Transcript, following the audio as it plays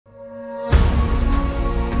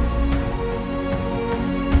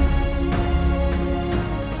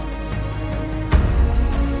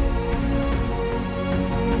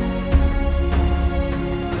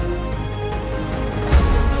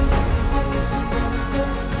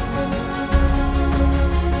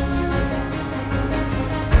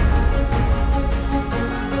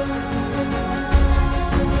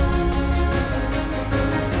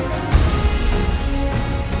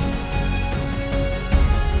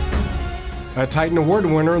A Titan Award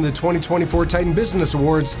winner in the 2024 Titan Business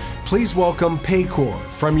Awards, please welcome Paycor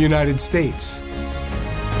from United States.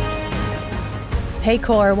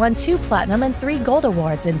 Paycor won 2 Platinum and 3 Gold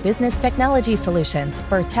Awards in Business Technology Solutions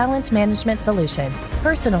for Talent Management Solution,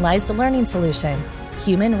 Personalized Learning Solution,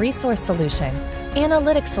 Human Resource Solution,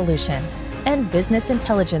 Analytic Solution, and Business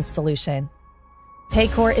Intelligence Solution.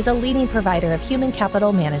 Paycor is a leading provider of human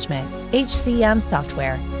capital management, HCM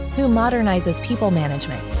software, who modernizes people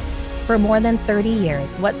management. For more than 30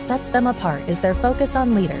 years, what sets them apart is their focus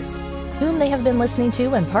on leaders, whom they have been listening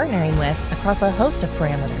to and partnering with across a host of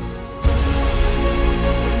parameters.